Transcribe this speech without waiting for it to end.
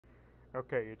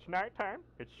Okay, it's nighttime,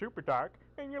 it's super dark,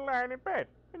 and you're lying in bed,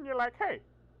 and you're like, hey,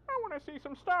 I want to see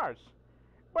some stars.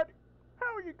 But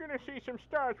how are you going to see some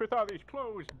stars with all these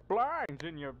closed blinds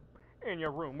in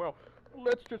your room? Well,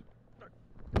 let's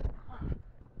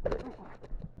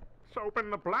open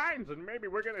the blinds and maybe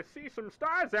we're going to see some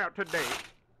stars out today.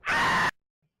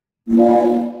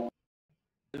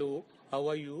 Hello, how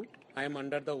are you? I am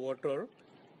under the water.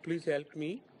 Please help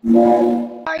me.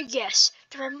 Oh yes,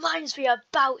 that reminds me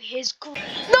about his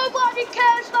Nobody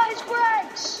cares about his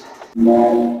grades!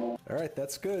 Alright,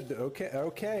 that's good.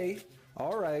 Okay.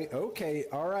 Alright, okay,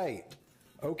 alright.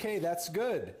 Okay, that's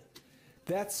good.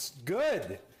 That's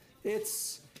good.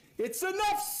 It's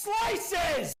enough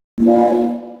slices!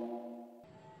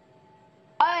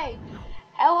 Hey,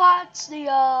 how hot's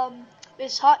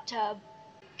this hot tub?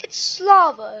 It's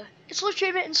lava. It's literally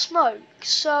emitting smoke,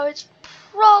 so it's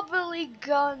probably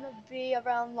gonna be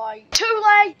around like... Too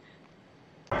late!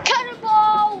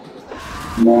 Cannonball!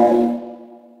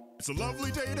 It's a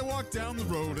lovely day to walk down the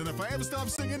road, and if I ever stop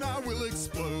singing, I will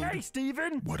explode. Hey,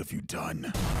 Steven! What have you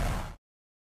done?